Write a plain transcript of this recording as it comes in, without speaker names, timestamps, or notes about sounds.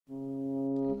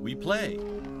We play.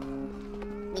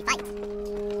 We fight.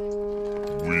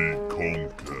 We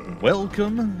conquer.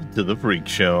 Welcome to the Freak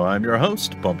Show. I'm your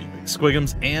host, Bumpy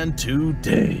McSquigums, and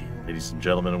today, ladies and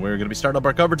gentlemen, we're going to be starting up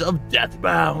our coverage of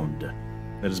Deathbound.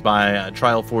 That is by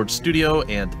Trialforge Studio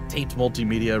and Tate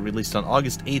Multimedia, released on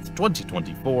August 8th,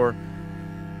 2024.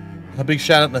 A big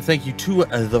shout out and a thank you to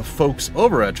the folks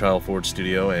over at Trialforge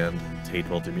Studio and Tate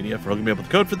Multimedia for hooking me up with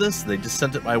the code for this. They just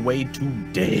sent it my way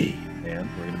today, and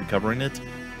we're going to be covering it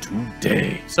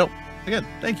today. So, again,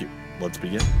 thank you. Let's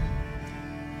begin.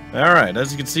 Alright, as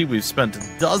you can see, we've spent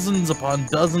dozens upon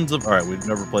dozens of... Alright, we've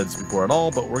never played this before at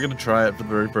all, but we're going to try it for the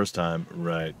very first time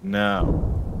right now.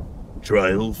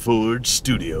 Trialforge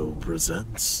Studio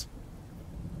presents,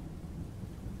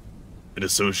 in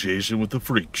association with the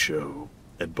Freak Show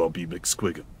and Bumpy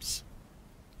McSquigums.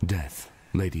 Death,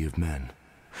 Lady of Men,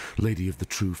 Lady of the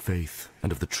true faith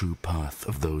and of the true path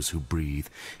of those who breathe,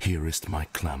 hearest my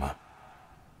clamor.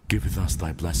 Giveth us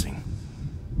thy blessing,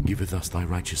 giveth us thy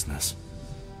righteousness,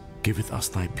 giveth us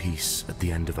thy peace at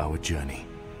the end of our journey.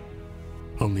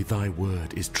 Only thy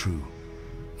word is true,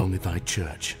 only thy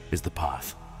church is the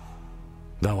path.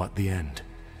 Thou art the end,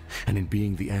 and in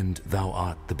being the end, thou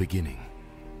art the beginning.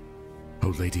 O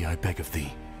Lady, I beg of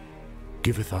thee,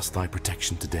 giveth us thy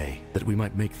protection today, that we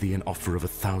might make thee an offer of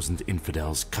 1,000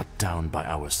 infidels cut down by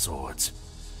our swords.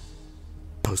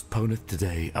 Postponeth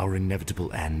today our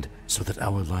inevitable end, so that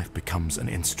our life becomes an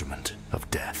instrument of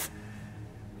death.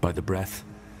 By the breath,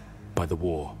 by the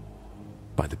war,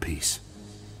 by the peace.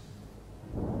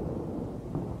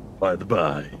 By the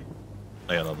by.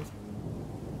 I got others.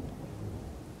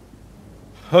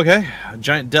 Okay, a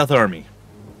giant death army.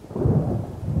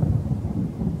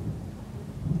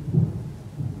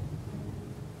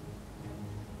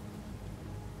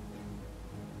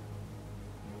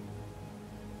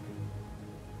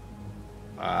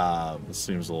 This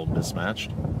seems a little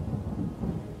mismatched.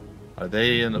 Are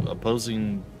they in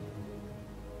opposing...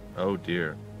 Oh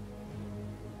dear.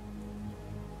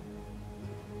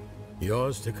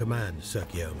 Yours to command, Sir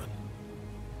Yeoman.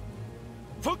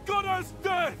 For God's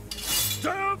death!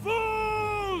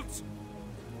 Devils!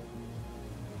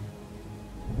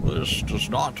 This does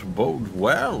not bode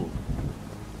well.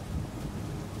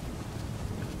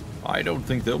 I don't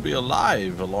think they'll be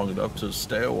alive long enough to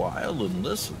stay a while and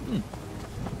listen.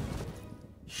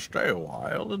 Stay a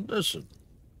while and listen.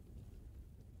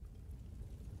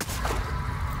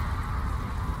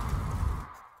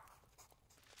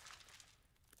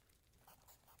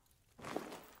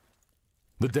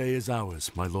 The day is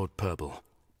ours, my Lord Purble.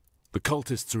 The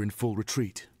cultists are in full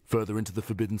retreat, further into the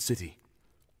Forbidden City.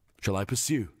 Shall I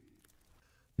pursue?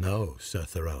 No, Sir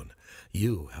Theron.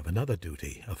 You have another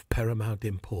duty of paramount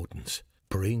importance.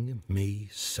 Bring me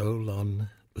Solon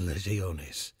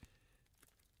Legionis.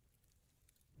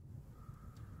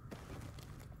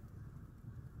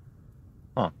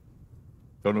 Huh.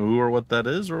 Don't know who or what that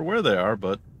is or where they are,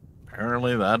 but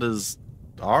apparently that is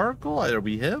our goal. Are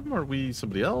we him or are we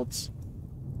somebody else?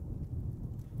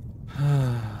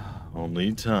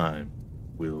 Only time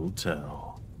will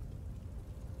tell.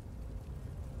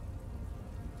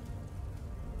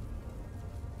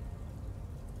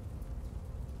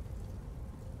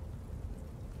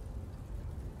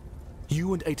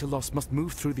 You and Aetelos must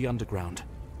move through the underground.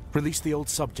 Release the old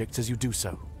subjects as you do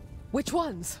so. Which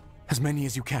ones? As many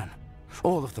as you can.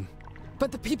 All of them.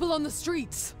 But the people on the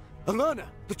streets! Alerna,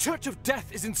 the Church of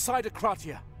Death is inside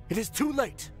Akratia. It is too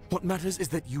late. What matters is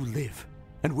that you live,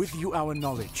 and with you our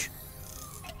knowledge.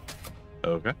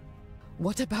 Okay.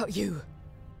 What about you?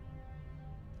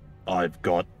 I've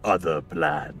got other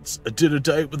plans. A dinner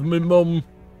date with my mum.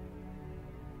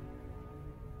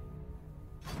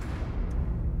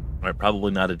 Alright,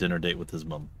 probably not a dinner date with his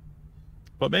mum.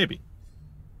 But maybe.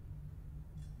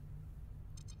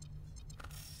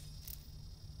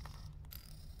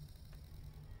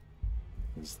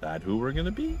 Is that who we're gonna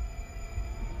be?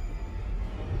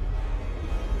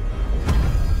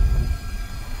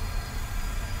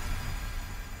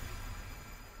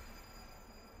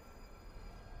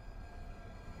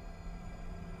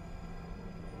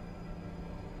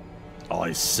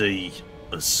 I see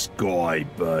a sky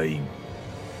beam.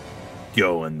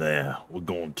 Go in there. We're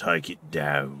gonna take it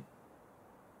down.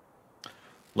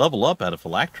 Level up at a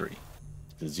phylactery.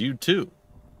 Because you too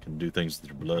can do things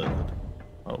with your blood.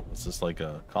 Oh, is this like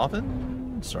a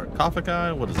coffin?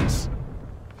 Sarcophagi? What is this?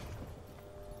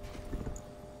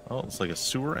 Oh, it's like a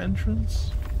sewer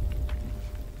entrance?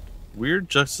 Weird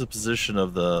juxtaposition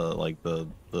of the, like, the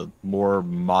more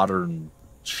modern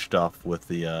stuff with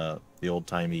the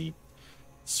old-timey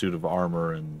suit of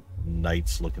armor and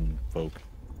knights-looking folk.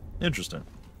 Interesting.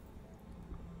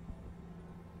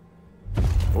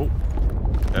 Oh.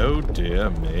 Oh dear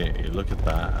me. Look at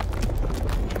that.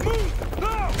 Move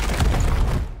now!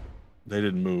 They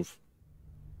didn't move.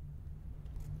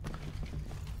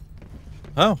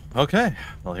 Oh, okay.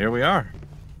 Well, here we are.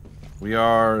 We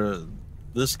are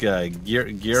this guy,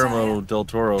 Guillermo Sire, del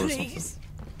Toro or please.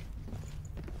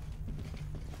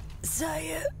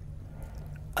 Sire,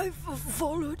 I've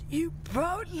followed you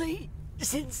proudly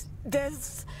since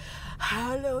Death's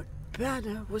hallowed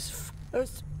banner was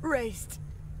first raised.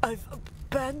 I've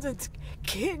abandoned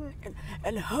kin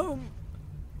and home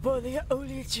for the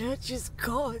Holy Church's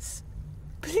cause.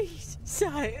 Please,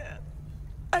 sire,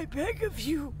 I beg of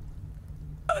you,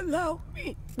 allow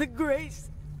me the grace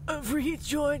of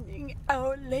rejoining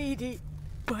Our Lady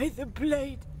by the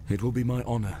blade. It will be my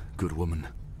honor, good woman.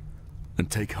 And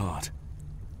take heart.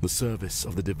 The service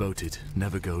of the devoted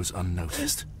never goes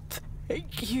unnoticed.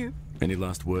 Thank you. Any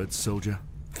last words, soldier?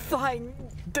 Find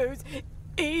those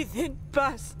heathen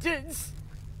bastards.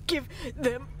 Give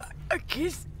them a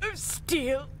kiss of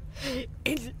steel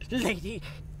in Lady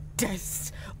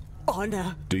Death's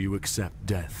honor. Do you accept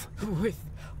death? With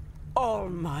all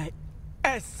my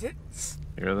essence.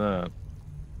 Hear that?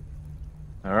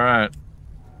 All right.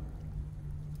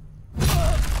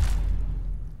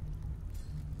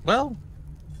 Well,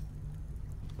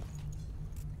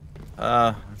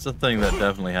 it's a thing that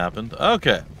definitely happened.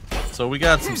 Okay, so we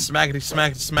got some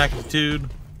smackety-tude.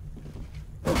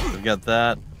 We got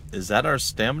that. Is that our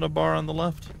stamina bar on the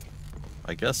left?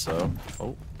 I guess so.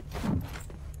 Oh.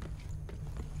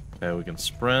 Okay, we can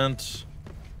sprint.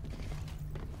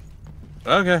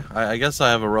 Okay, I guess I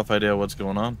have a rough idea what's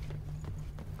going on.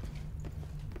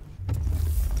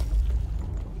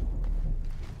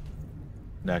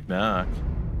 Knock knock.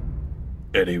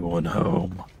 Anyone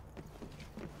home?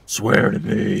 Swear to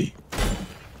me.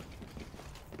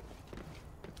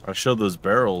 I showed those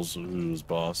barrels who's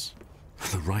boss.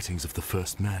 The writings of the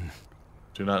first men.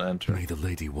 Do not enter. May the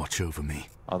lady watch over me.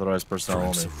 Authorized For personnel I'm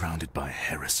only. surrounded by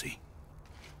heresy.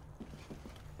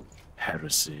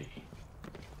 Heresy.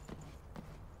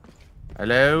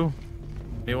 Hello?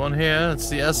 Anyone here? It's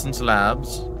the Essence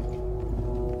Labs.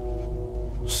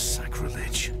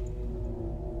 Sacrilege.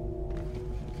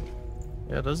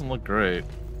 Yeah, it doesn't look great.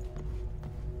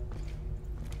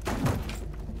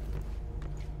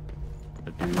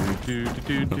 Up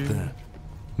there.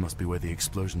 Must be where the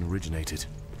explosion originated.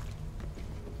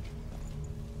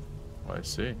 I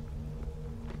see.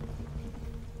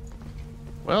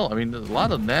 Well, I mean, there's a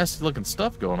lot of nasty looking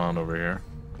stuff going on over here.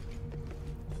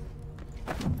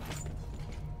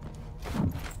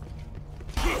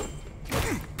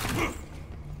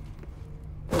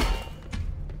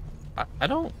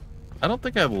 I don't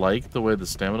think I like the way the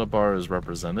stamina bar is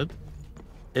represented.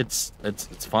 It's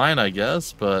fine, I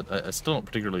guess, but I still don't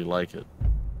particularly like it.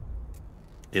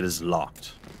 It is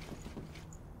locked.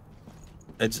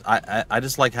 I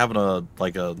just like having a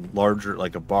larger,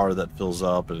 like a bar that fills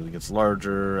up and it gets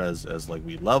larger as like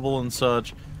we level and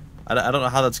such. I don't know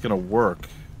how that's gonna work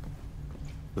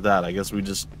for that. I guess we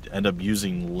just end up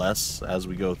using less as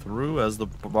we go through as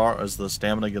the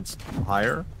stamina gets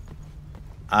higher.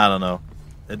 I don't know.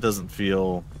 It doesn't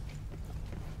feel.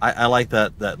 I like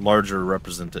that larger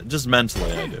representation. Just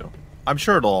mentally, I do. I'm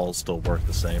sure it'll all still work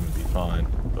the same and be fine,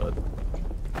 but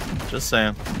just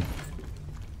saying.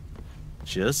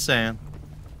 Just saying.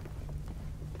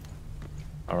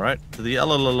 Alright, to the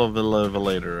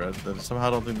elevator. I somehow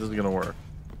don't think this is gonna work.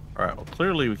 Alright, well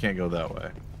clearly we can't go that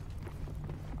way.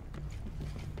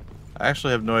 I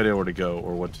actually have no idea where to go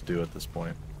or what to do at this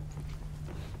point.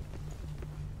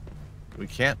 We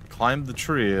can't climb the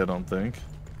tree, I don't think.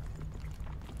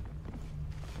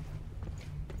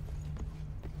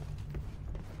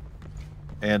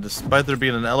 And despite there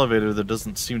being an elevator, there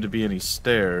doesn't seem to be any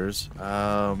stairs.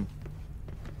 Oh,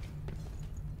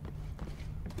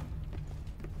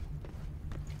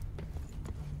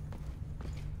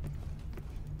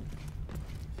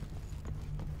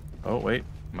 wait.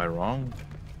 Am I wrong?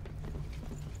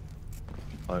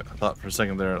 I thought for a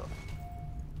second there,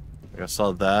 like I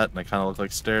saw that and I kind of looked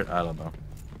like stairs. I don't know.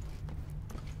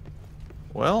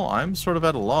 Well, I'm sort of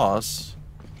at a loss.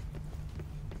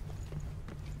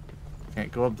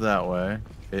 Can't go up that way.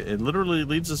 It literally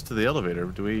leads us to the elevator.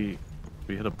 Do we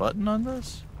hit a button on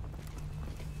this?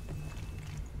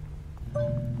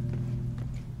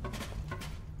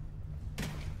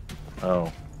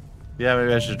 Oh. Yeah,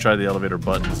 maybe I should try the elevator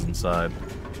buttons inside.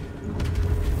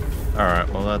 Alright,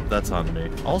 well that's on me.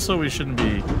 Also, we shouldn't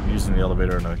be using the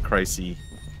elevator in a crisis.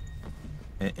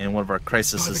 In one of our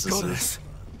crises.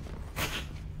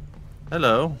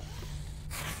 Hello.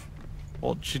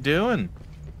 What you doing,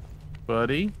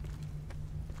 buddy?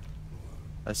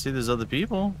 I see there's other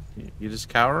people. You just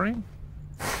cowering?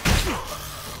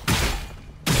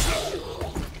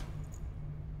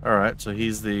 Alright, so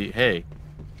he's the... Hey,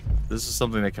 this is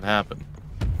something that could happen.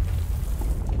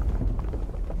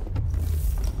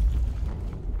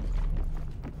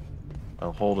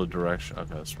 I'll hold a direction.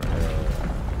 Okay, that's right.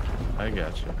 I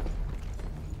got you.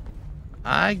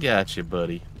 I got you,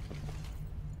 buddy.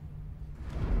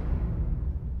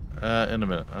 In a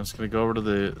minute. I'm just gonna go over to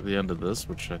the end of this,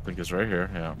 which I think is right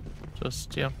here. Yeah.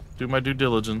 Just, yeah, do my due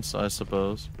diligence, I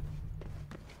suppose.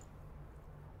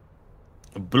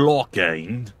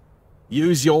 Blocking.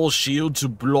 Use your shield to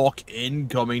block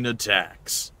incoming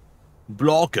attacks.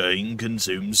 Blocking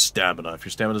consumes stamina. If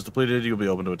your stamina is depleted, you'll be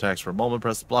open to attacks for a moment.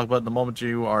 Press the block button the moment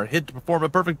you are hit to perform a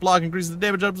perfect block. Increases the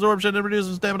damage absorption and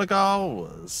reduces stamina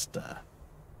cost.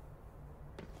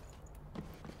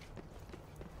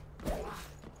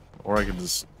 Or I can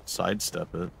just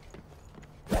sidestep it.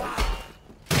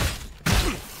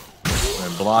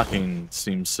 And blocking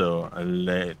seems so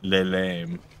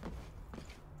lame.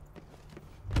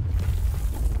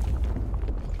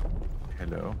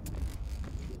 Hello.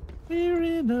 We're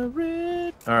in a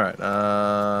red. Alright,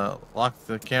 lock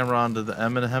the camera onto the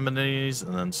Epiphanies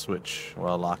and then switch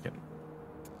while locking.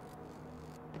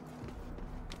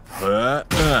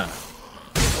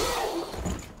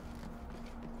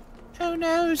 Oh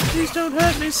no, please don't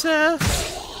hurt me, sir.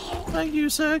 Thank you,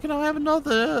 sir. Can I have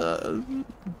another?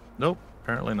 Nope,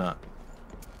 apparently not.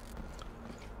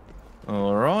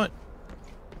 Alright.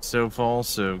 So far,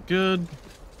 so good.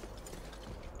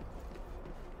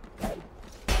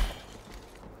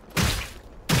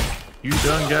 You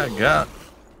done got.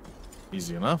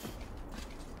 Easy enough.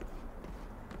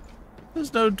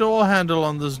 There's no door handle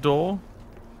on this door.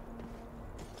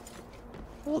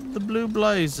 What the blue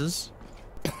blazes?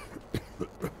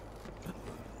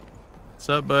 What's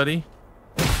up, buddy?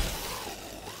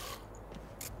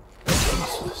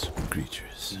 Useless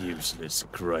creatures. Useless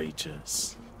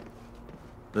creatures.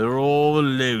 They're all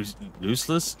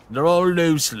useless? They're all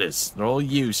useless. They're all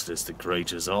useless, the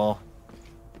creatures are.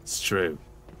 It's true.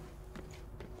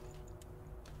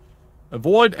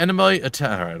 Avoid enemy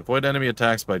attack. Alright, avoid enemy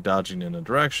attacks by dodging in a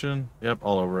direction. Yep,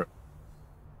 all over it.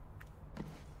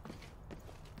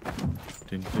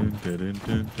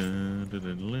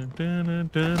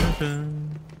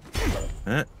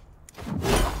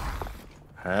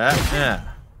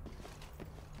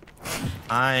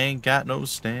 I ain't got no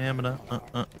stamina.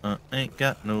 Ain't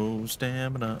got no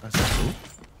stamina. I said,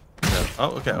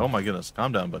 oh, okay. Oh my goodness.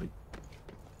 Calm down, buddy.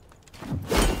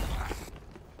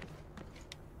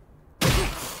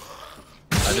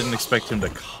 I didn't expect him to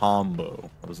combo.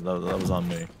 That was on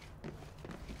me.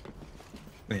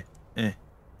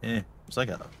 It's like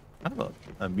kind of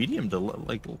a medium to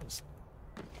like.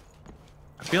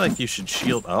 I feel like you should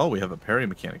shield. Oh, we have a parry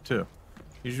mechanic too.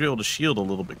 You should be able to shield a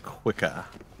little bit quicker,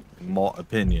 in my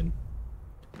opinion.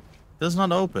 Does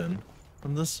not open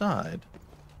from the side.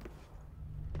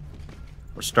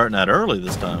 We're starting out early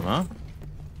this time, huh?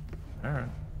 Alright.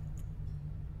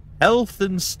 Health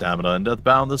and stamina. In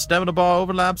Deathbound, the stamina bar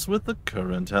overlaps with the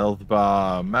current health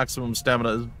bar. Maximum stamina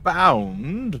is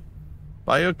bound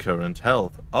by your current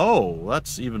health. Oh,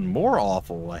 that's even more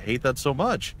awful. I hate that so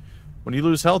much. When you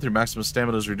lose health, your maximum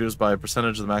stamina is reduced by a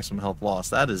percentage of the maximum health loss.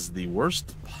 That is the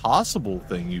worst possible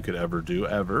thing you could ever do,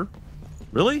 ever.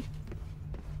 Really?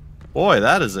 Boy,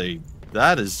 that is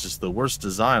just the worst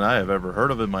design I have ever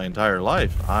heard of in my entire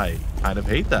life. I kind of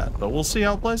hate that, but we'll see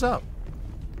how it plays out.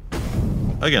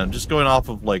 Again, just going off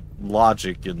of, like,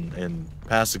 logic and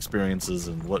past experiences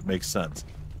and what makes sense.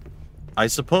 I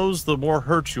suppose the more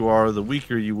hurt you are, the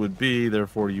weaker you would be,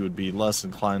 therefore you would be less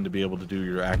inclined to be able to do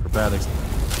your acrobatics.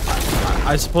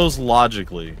 I suppose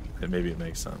logically, maybe it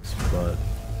makes sense, but...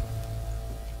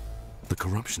 The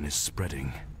corruption is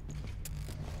spreading.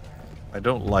 I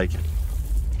don't like it.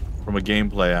 From a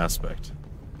gameplay aspect.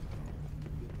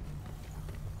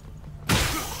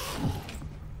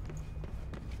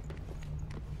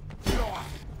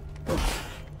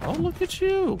 Oh, look at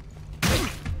you!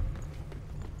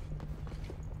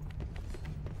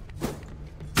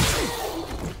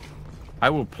 I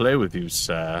will play with you,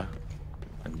 sir,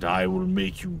 and I will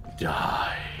make you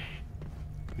die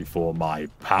before my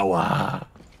power.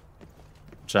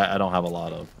 Which I don't have a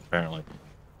lot of, apparently.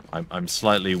 I'm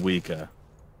slightly weaker.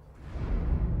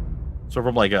 So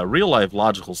from like a real-life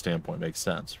logical standpoint, makes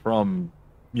sense. From,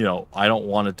 you know, I don't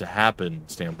want it to happen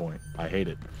standpoint, I hate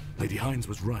it. Lady Hines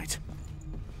was right.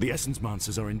 The Essence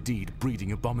Mancers are indeed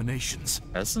breeding abominations.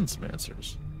 Essence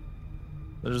Mancers?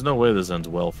 There's no way this ends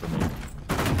well for me.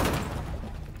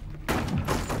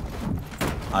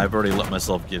 I've already let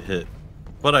myself get hit.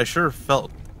 But I sure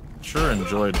felt sure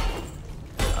enjoyed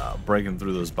breaking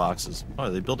through those boxes. Oh, are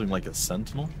they building like a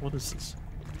sentinel? What is this?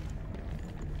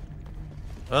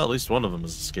 Well, at least one of them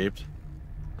has escaped.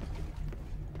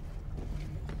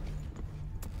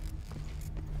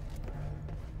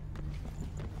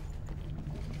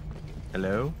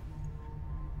 Hello?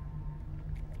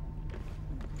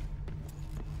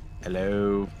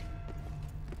 Hello?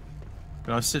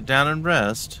 Can I sit down and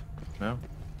rest? No?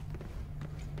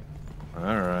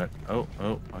 Alright. Oh,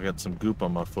 I got some goop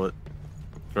on my foot.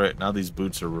 Great, now these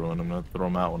boots are ruined. I'm gonna throw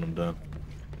them out when I'm done.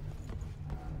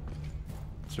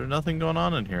 Is there nothing going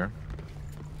on in here?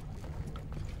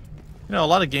 You know, a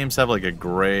lot of games have like a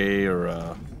gray or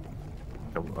a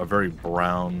very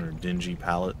brown or dingy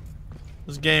palette.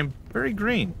 This game, very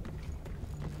green.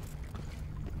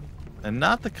 And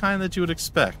not the kind that you would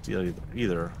expect,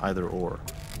 either or.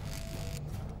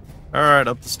 Alright,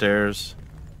 up the stairs.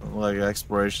 Like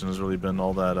exploration has really been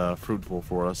all that fruitful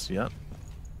for us yet.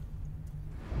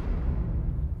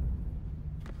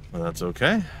 Well, that's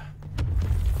okay.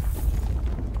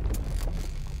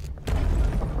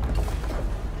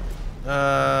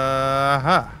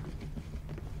 Well,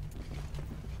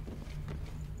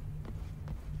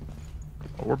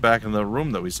 we're back in the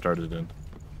room that we started in.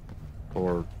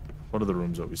 Or one of the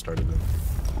rooms that we started in.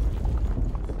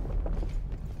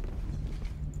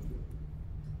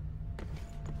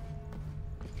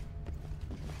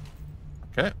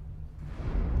 Okay.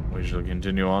 We shall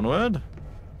continue onward.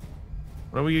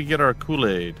 When are we gonna get our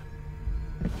Kool-Aid?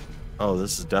 Oh,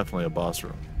 this is definitely a boss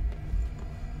room.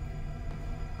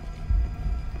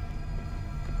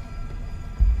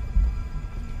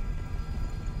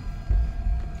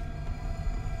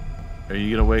 Are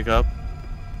you gonna wake up?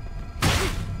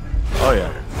 Oh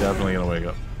yeah, definitely gonna wake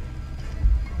up.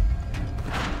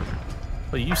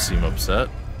 Well, you seem upset.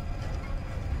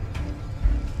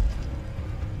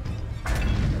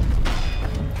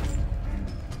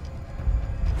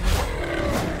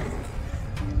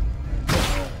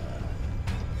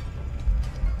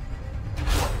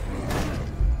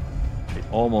 They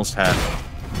almost had him.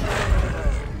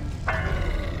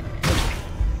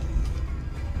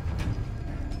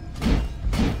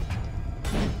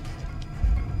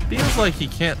 Feels like he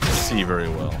can't see very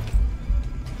well.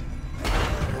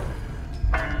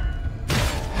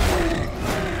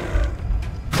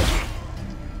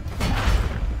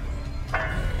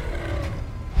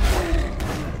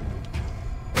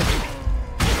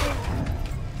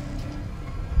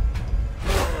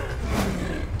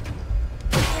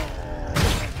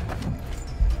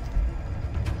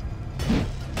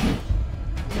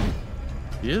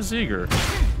 He is eager.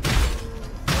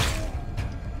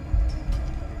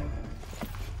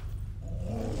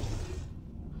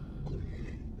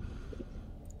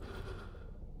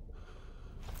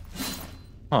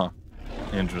 Huh.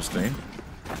 Interesting.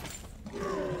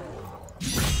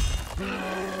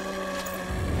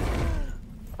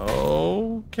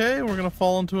 Okay, we're gonna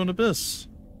fall into an abyss.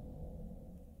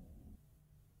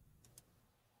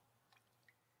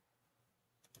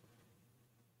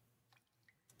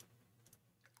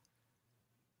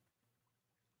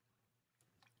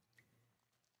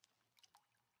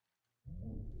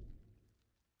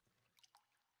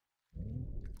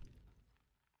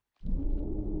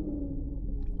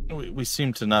 We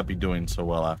seem to not be doing so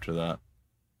well after that.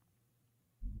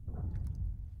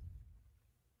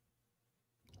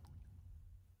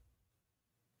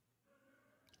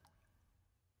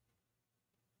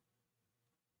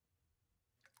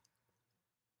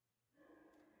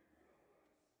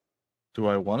 Do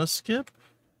I want to skip?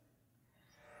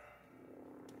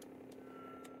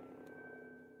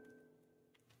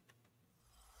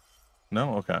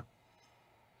 No? Okay.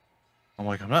 I'm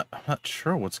like, I'm not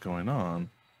sure what's going on.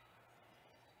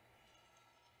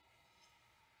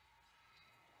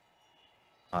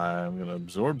 I'm gonna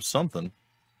absorb something.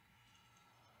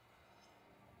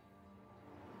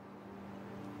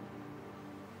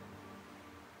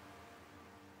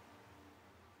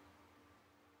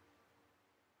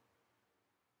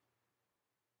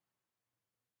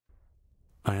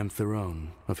 I am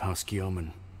Theron of House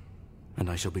Guillaumin, and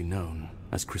I shall be known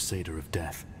as Crusader of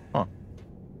Death. Huh.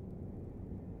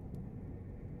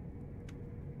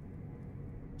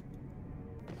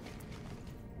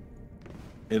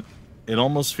 It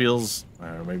almost feels,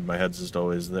 or maybe my head's just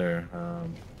always there.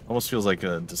 Almost feels like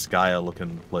a Disgaea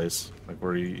looking place, like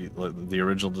where like the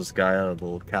original Disgaea, the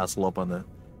little castle up on the.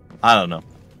 I don't know.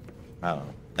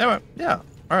 Anyway, yeah.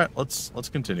 All right, let's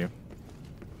continue.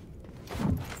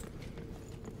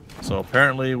 So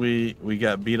apparently we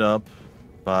got beat up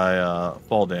by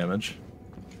fall damage.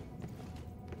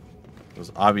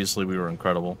 Because obviously we were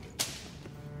incredible.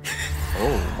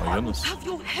 Oh my goodness. Have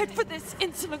your head for this,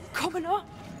 insolent commoner.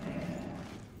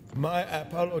 My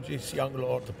apologies, young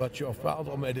lord, but your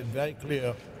father made it very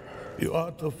clear. You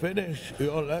are to finish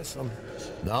your lesson.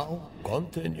 Now,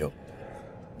 continue.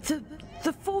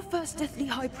 The four first deathly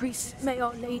high priests, may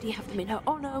Our Lady have them in her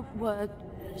honor, were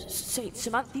Saint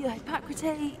Samanthia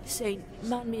Hippocrate, Saint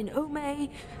Manmin Ome,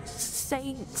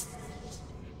 Saint...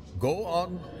 Go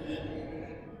on.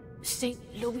 Saint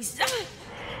Louis...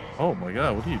 Oh my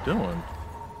god, what are you doing?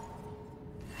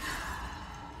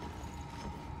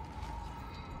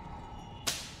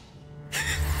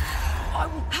 I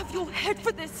will have your head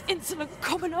for this, insolent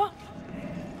commoner.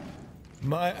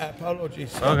 My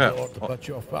apologies, Okay. lord, but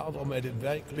your father made it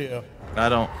very clear. I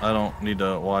don't need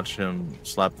to watch him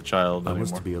slap the child I anymore.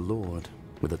 was to be a lord,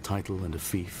 with a title and a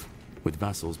fief, with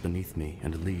vassals beneath me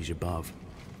and a liege above.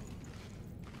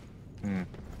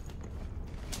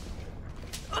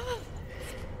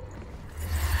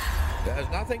 There's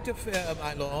nothing to fear,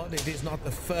 my lord. It is not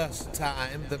the first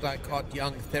time that I caught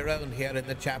young Tyrone here in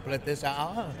the chapel at this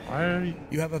hour. Why are you,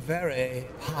 You have a very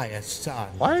pious son.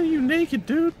 why are you naked,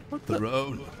 dude? What the?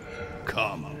 Tyrone,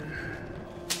 come.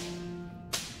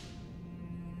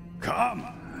 Come.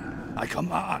 I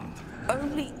command.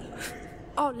 Only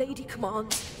Our Lady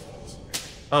commands.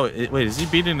 Oh, wait, is he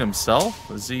beating himself?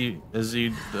 Is he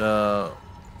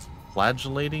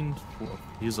flagellating?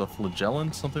 He's a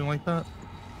flagellant, something like that?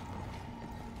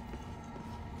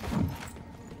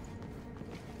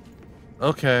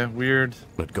 Okay, weird.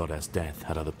 But Goddess Death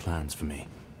had other plans for me.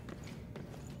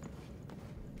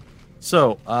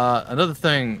 So, another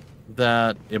thing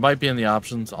that it might be in the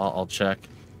options, I'll check,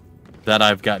 that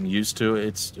I've gotten used to.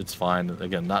 It's fine.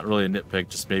 Again, not really a nitpick,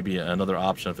 just maybe another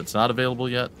option if it's not available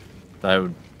yet that I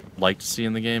would like to see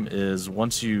in the game is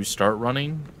once you start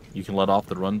running, you can let off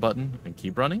the run button and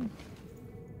keep running.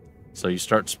 So you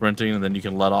start sprinting and then you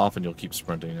can let off and you'll keep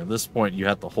sprinting. At this point, you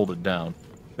have to hold it down.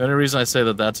 The only reason I say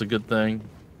that that's a good thing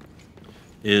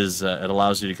is it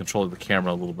allows you to control the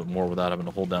camera a little bit more without having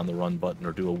to hold down the run button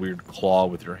or do a weird claw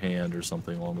with your hand or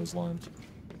something along those lines.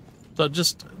 So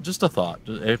just a thought.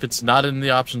 If it's not in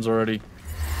the options already.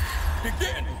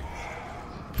 Begin.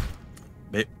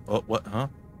 Oh, what? Huh?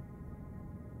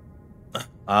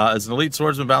 As an elite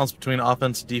swordsman, balance between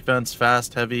offense, defense,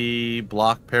 fast, heavy,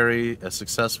 block parry. A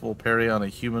successful parry on a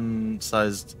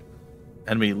human-sized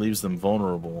enemy leaves them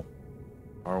vulnerable.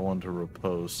 R1 to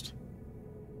riposte.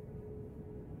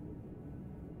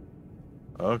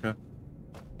 Okay.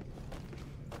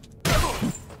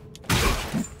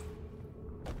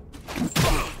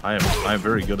 I am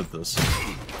very good at this.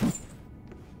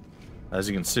 As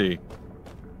you can see.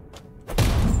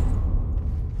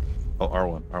 Oh,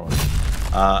 R1.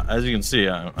 As you can see,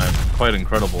 I'm quite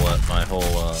incredible at my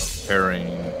whole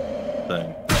parrying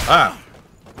thing. Ah!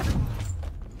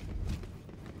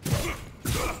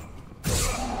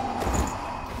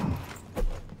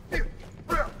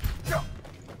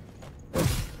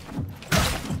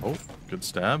 Oh, good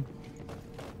stab.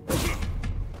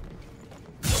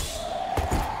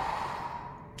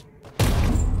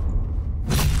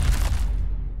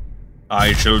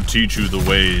 I shall teach you the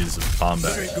ways of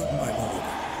combat. Very good, my lord.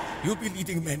 You'll be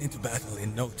leading men into battle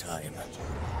in no time.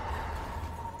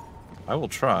 I will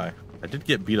try. I did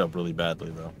get beat up really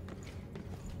badly, though.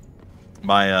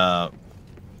 My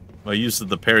use of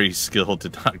the parry skill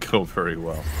did not go very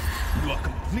well. You are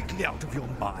completely out of your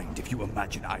mind if you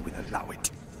imagine I will allow it.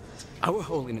 Our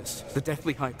Holiness, the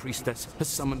Deathly High Priestess, has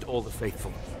summoned all the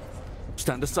faithful.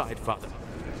 Stand aside, Father.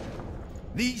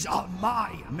 These are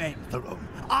my men, Tyrone.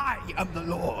 I am the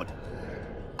Lord.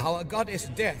 Our goddess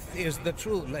Death is the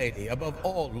true lady above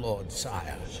all lords,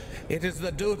 sire. It is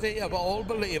the duty of all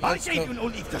believers I gave you no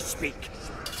leave to speak.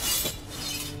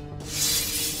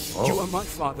 You are my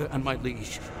father and my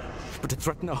liege. But to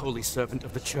threaten a holy servant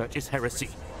of the church is heresy.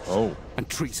 Oh. And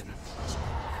treason.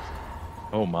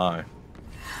 Oh my.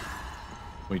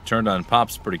 We turned on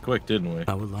Pops pretty quick, didn't we?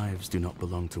 Our lives do not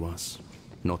belong to us,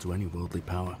 nor to any worldly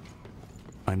power.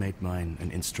 I made mine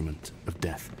an instrument of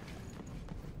death.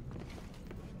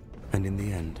 And in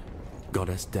the end,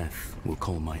 Goddess Death will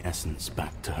call my essence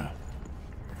back to her.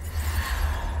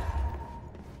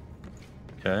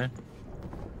 Okay.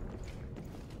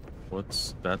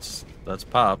 That's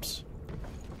Pops.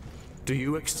 Do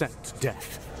you accept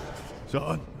death?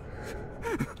 Son.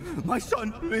 My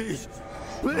son, please.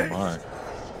 Please. Oh my.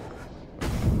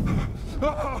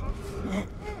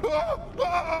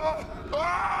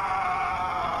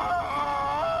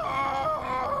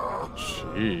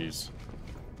 Jeez.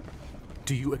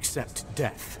 Do you accept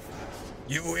death?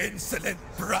 You insolent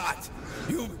brat!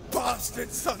 You bastard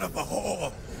son of a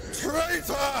whore!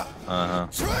 Traitor! Uh-huh.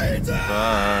 Traitor!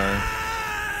 Bye.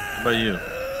 What about you?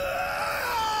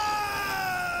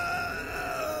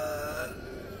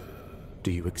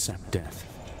 Do you accept death?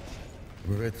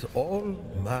 With all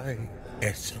my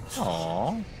essence.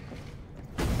 Aww.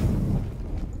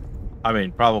 I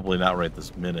mean, probably not right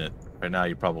this minute. Right now,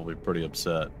 you're probably pretty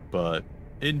upset. But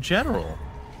in general,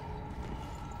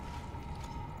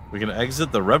 we can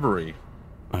exit the reverie.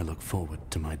 I look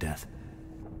forward to my death.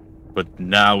 But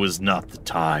now is not the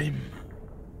time.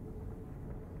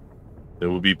 There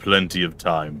will be plenty of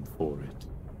time for it.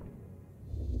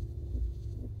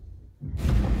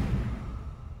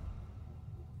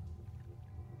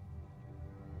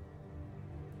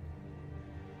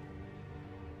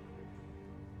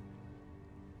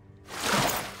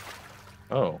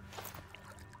 Oh.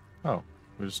 Oh.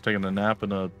 We're just taking a nap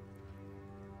in a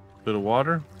bit of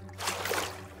water?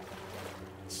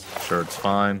 Sure, it's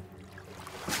fine.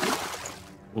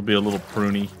 We'll be a little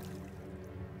pruny.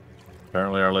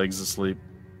 Apparently our leg's asleep.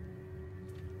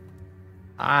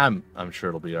 I'm sure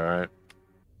it'll be alright.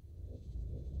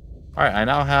 Alright, I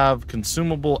now have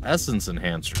consumable essence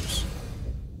enhancers.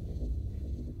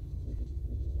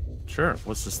 Sure,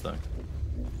 what's this thing?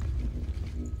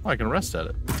 Oh, I can rest at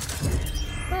it.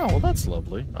 Oh, well that's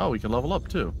lovely. Oh, we can level up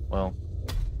too. Well,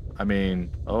 I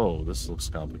mean, oh, this looks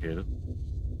complicated.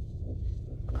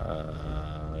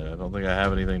 I don't think I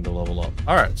have anything to level up.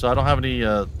 Alright, so I don't have any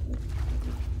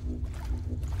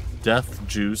death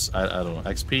juice. I don't know,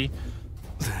 XP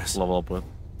There's to level up with.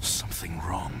 something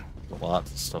wrong. A lot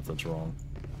of stuff that's wrong.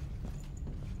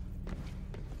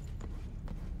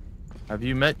 Have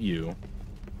you met you?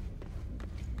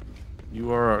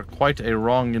 You are quite a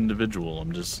wrong individual.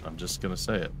 I'm just gonna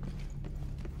say it.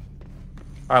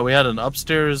 Alright, we had an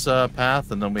upstairs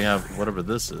path, and then we have whatever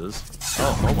this is.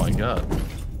 Oh my god.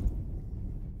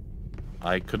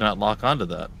 I could not lock onto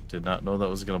that. Did not know that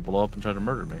was gonna blow up and try to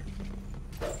murder me.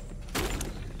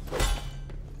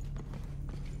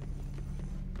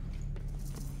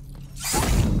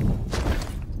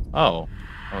 Oh.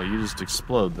 Oh, you just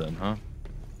explode then, huh?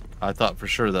 I thought for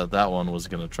sure that that one was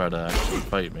gonna try to actually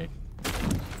fight me.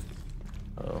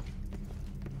 Oh.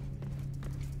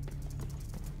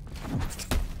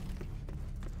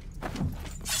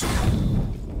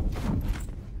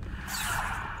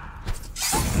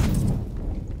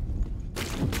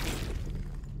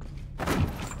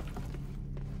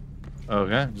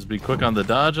 Okay, just be quick on the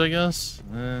dodge, I guess.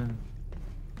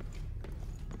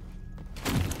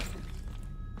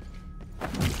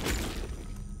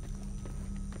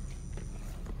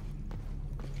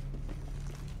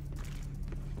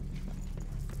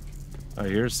 I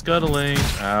hear scuttling.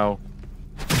 Ow.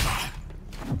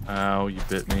 Ow, you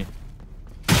bit me.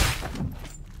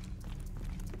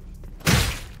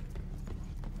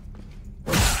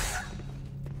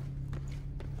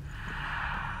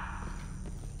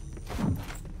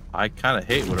 I kind of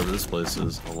hate whatever this place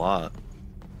is a lot.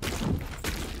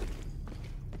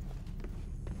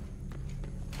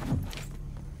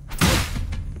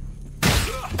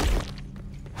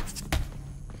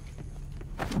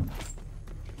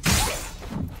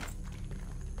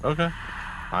 Okay.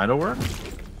 Kinda work.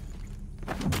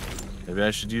 Maybe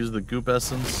I should use the goop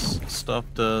essence stuff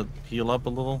to heal up a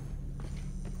little.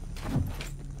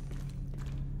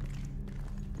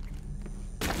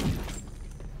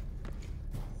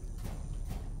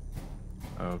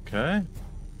 Okay.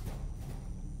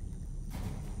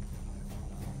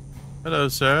 Hello,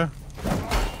 sir.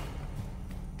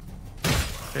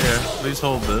 Here, please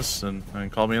hold this and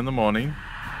call me in the morning.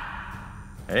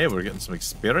 Hey, we're getting some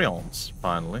experience,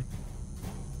 finally.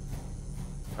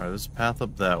 Alright, there's a path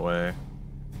up that way.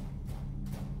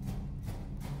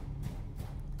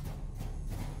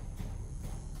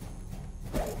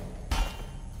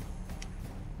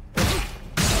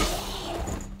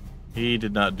 He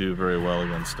did not do very well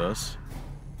against us.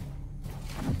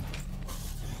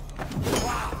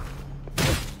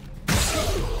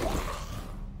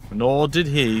 Nor did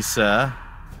he, sir.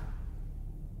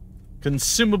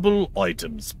 Consumable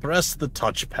items. Press the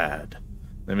touchpad.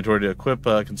 Inventory to equip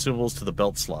consumables to the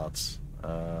belt slots.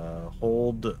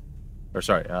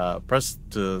 Press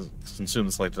to consume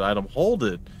the selected item. Hold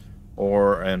it,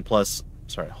 hold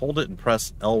it and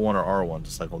press L1 or R1 to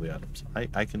cycle the items.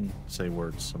 I can say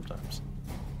words sometimes.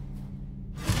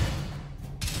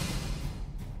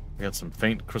 I got some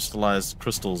faint crystallized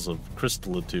crystals of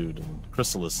crystallitude and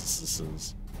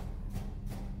chrysalises.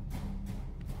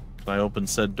 Can I open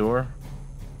said door?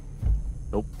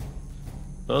 Nope.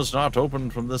 Does not open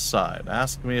from this side.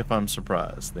 Ask me if I'm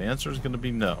surprised. The answer is going to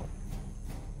be no.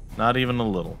 Not even a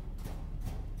little.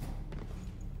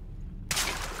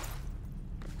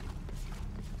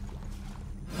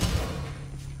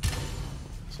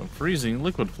 Some Freezing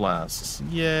liquid flasks.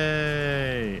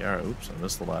 Yay! Alright, oops, I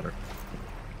missed the ladder.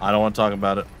 I don't want to talk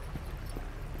about it.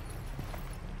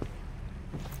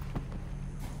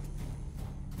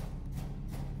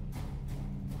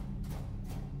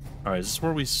 Alright, is this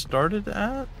where we started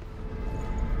at?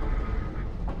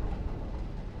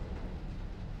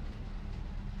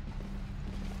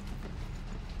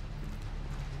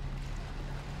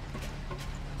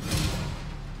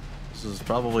 This is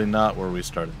probably not where we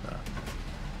started at.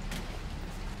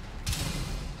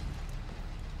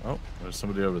 Oh, there's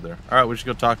somebody over there. Alright, we should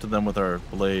go talk to them with our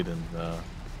blade and,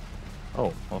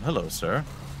 Oh, well, hello, sir.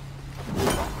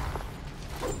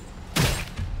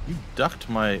 You ducked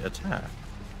my attack.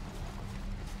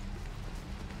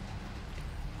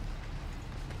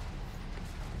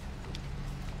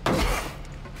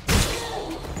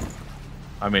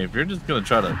 I mean, if you're just gonna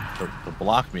try to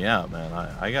block me out, man,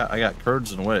 I got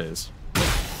curds and ways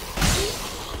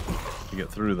to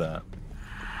get through that.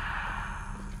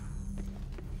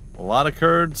 A lot of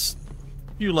curds,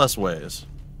 few less ways.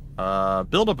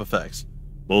 Build-up effects.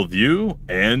 Both you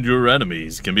and your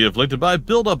enemies can be afflicted by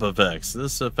build-up effects.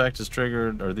 This effect is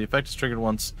triggered, or the effect is triggered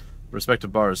once the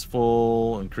respective bar is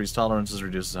full. Increased tolerances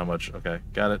reduces how much. Okay,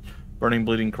 got it. Burning,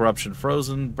 bleeding, corruption,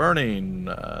 frozen, burning,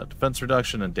 defense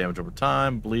reduction, and damage over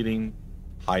time. Bleeding,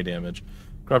 high damage.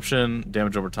 Corruption,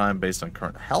 damage over time based on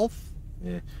current health.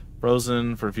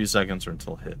 Frozen for a few seconds or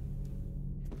until hit.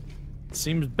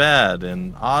 Seems bad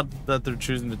and odd that they're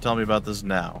choosing to tell me about this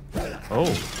now. Oh.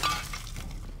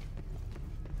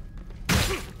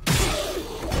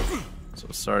 So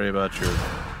sorry about your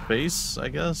face, I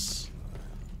guess.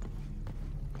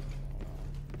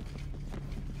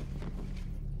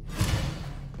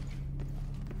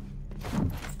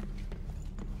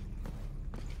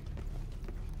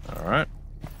 Alright.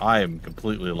 I am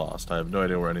completely lost. I have no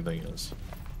idea where anything is.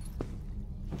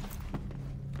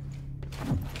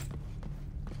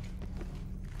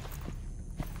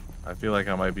 I feel like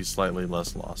I might be slightly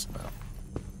less lost now.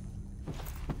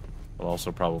 But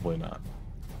also probably not.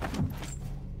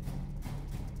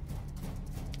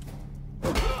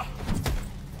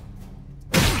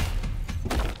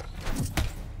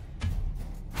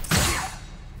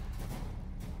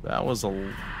 That was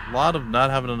a lot of not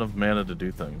having enough mana to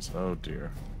do things. Oh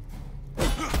dear.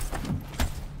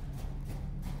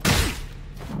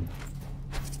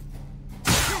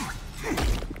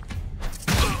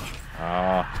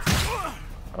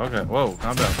 Okay, whoa,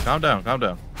 calm down, calm down, calm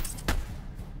down.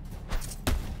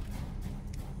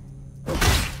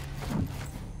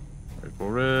 Wait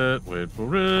for it, wait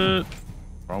for it.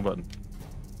 Wrong button.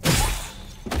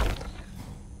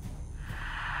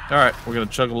 Alright, we're gonna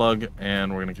chug a lug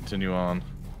and we're gonna continue on.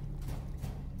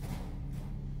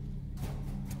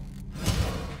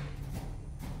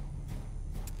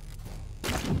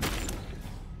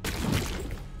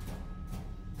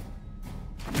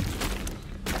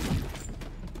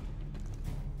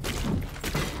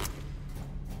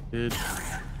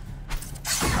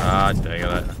 Ah, dang it,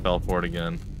 I fell for it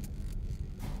again.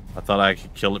 I thought I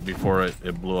could kill it before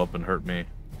it blew up and hurt me.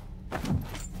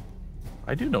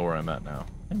 I do know where I'm at now.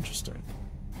 Interesting.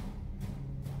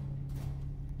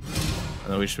 And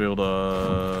then we should be able to...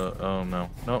 oh, no.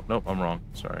 Nope, nope, I'm wrong.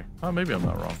 Sorry. Oh, maybe I'm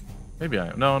not wrong. Maybe I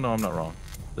am. No, no, I'm not wrong.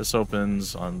 This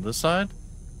opens on this side.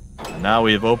 And now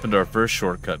we have opened our first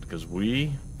shortcut because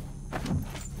we...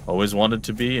 always wanted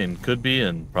to be and could be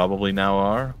and probably now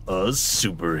are a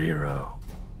superhero.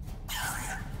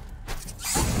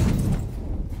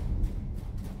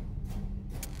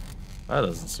 That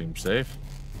doesn't seem safe.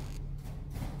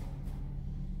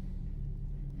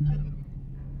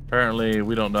 Apparently,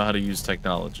 we don't know how to use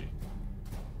technology.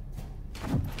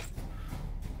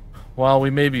 While we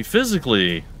may be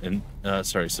physically,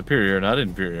 superior, not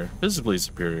inferior, physically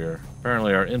superior,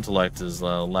 apparently our intellect is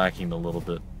lacking a little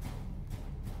bit.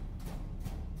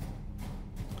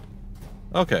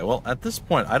 Okay, well, at this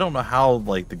point, I don't know how,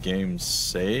 like, the game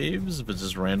saves, if it's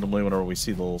just randomly whenever we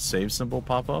see the little save symbol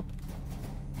pop up.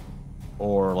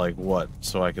 Or, like, what?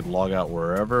 So I could log out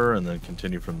wherever and then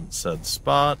continue from said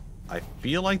spot. I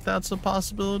feel like that's a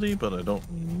possibility, but I don't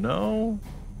know.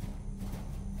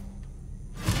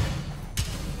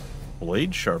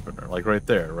 Blade sharpener, like right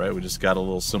there, right? We just got a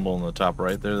little symbol on the top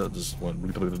right there that just went...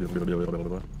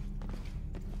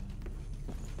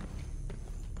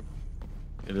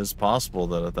 It is possible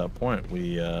that at that point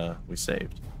we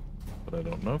saved, but I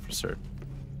don't know for certain.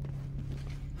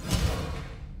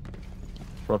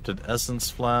 Corrupted essence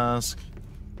flask.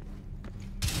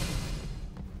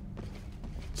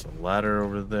 There's a ladder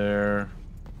over there.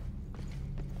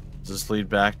 Does this lead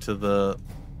back to the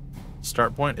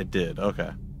start point? It did.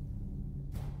 Okay.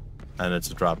 And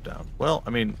it's a drop down. Well, I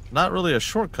mean, not really a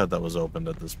shortcut that was opened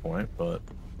at this point, but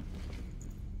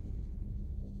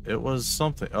it was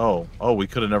something. Oh, we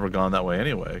could have never gone that way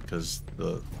anyway, because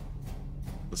the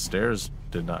stairs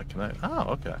did not connect.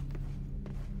 Oh, okay.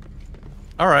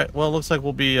 Alright, well, it looks like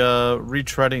we'll be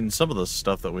retreading some of the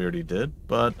stuff that we already did,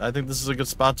 but I think this is a good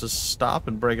spot to stop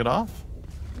and break it off.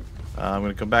 I'm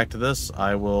going to come back to this.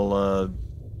 I will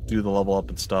do the level up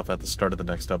and stuff at the start of the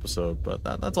next episode, but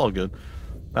that's all good.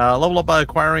 Level up by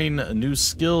acquiring new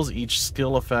skills. Each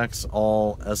skill affects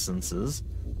all essences.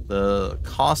 The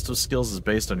cost of skills is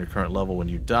based on your current level. When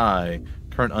you die,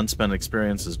 current unspent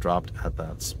experience is dropped at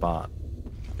that spot.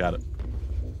 Got it.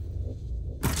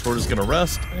 Sword is going to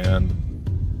rest, and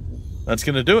that's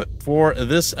going to do it for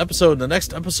this episode. In the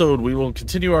next episode, we will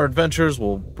continue our adventures.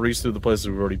 We'll breeze through the places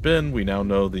we've already been. We now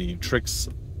know the tricks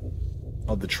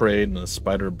of the trade and the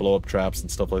spider blow-up traps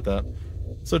and stuff like that.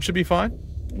 So it should be fine.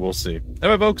 We'll see.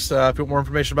 Anyway, folks, if you want more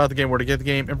information about the game, where to get the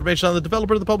game, information on the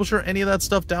developer, the publisher, any of that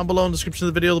stuff down below in the description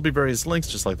of the video. There'll be various links,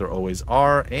 just like there always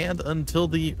are. And until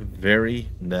the very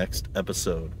next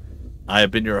episode, I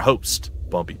have been your host,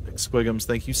 Bumpy McSquigums.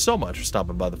 Thank you so much for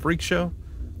stopping by the Freak Show.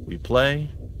 We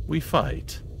play, we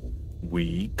fight,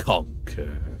 we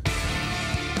conquer.